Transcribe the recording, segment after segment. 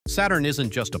Saturn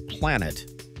isn't just a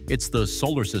planet. It's the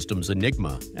solar system's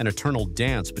enigma, an eternal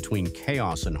dance between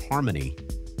chaos and harmony.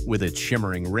 With its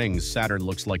shimmering rings, Saturn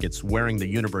looks like it's wearing the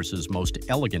universe's most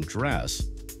elegant dress.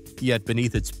 Yet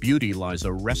beneath its beauty lies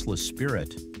a restless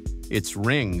spirit. Its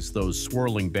rings, those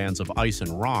swirling bands of ice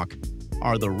and rock,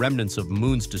 are the remnants of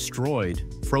moons destroyed,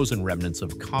 frozen remnants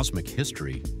of cosmic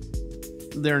history.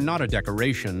 They're not a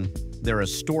decoration, they're a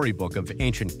storybook of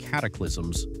ancient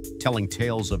cataclysms, telling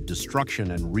tales of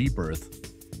destruction and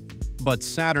rebirth. But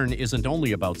Saturn isn't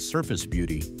only about surface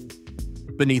beauty.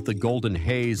 Beneath the golden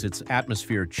haze, its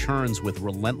atmosphere churns with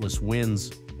relentless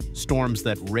winds, storms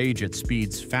that rage at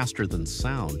speeds faster than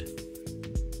sound.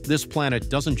 This planet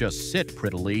doesn't just sit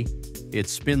prettily, it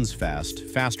spins fast,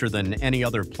 faster than any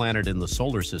other planet in the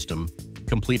solar system,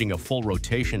 completing a full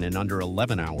rotation in under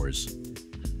 11 hours.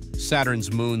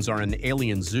 Saturn's moons are an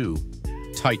alien zoo,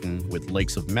 Titan with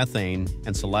lakes of methane,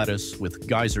 Enceladus with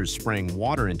geysers spraying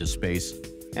water into space,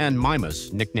 and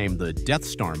Mimas, nicknamed the Death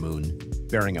Star moon,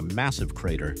 bearing a massive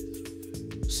crater.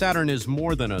 Saturn is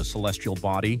more than a celestial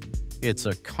body. It's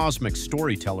a cosmic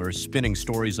storyteller spinning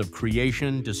stories of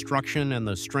creation, destruction, and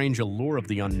the strange allure of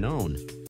the unknown.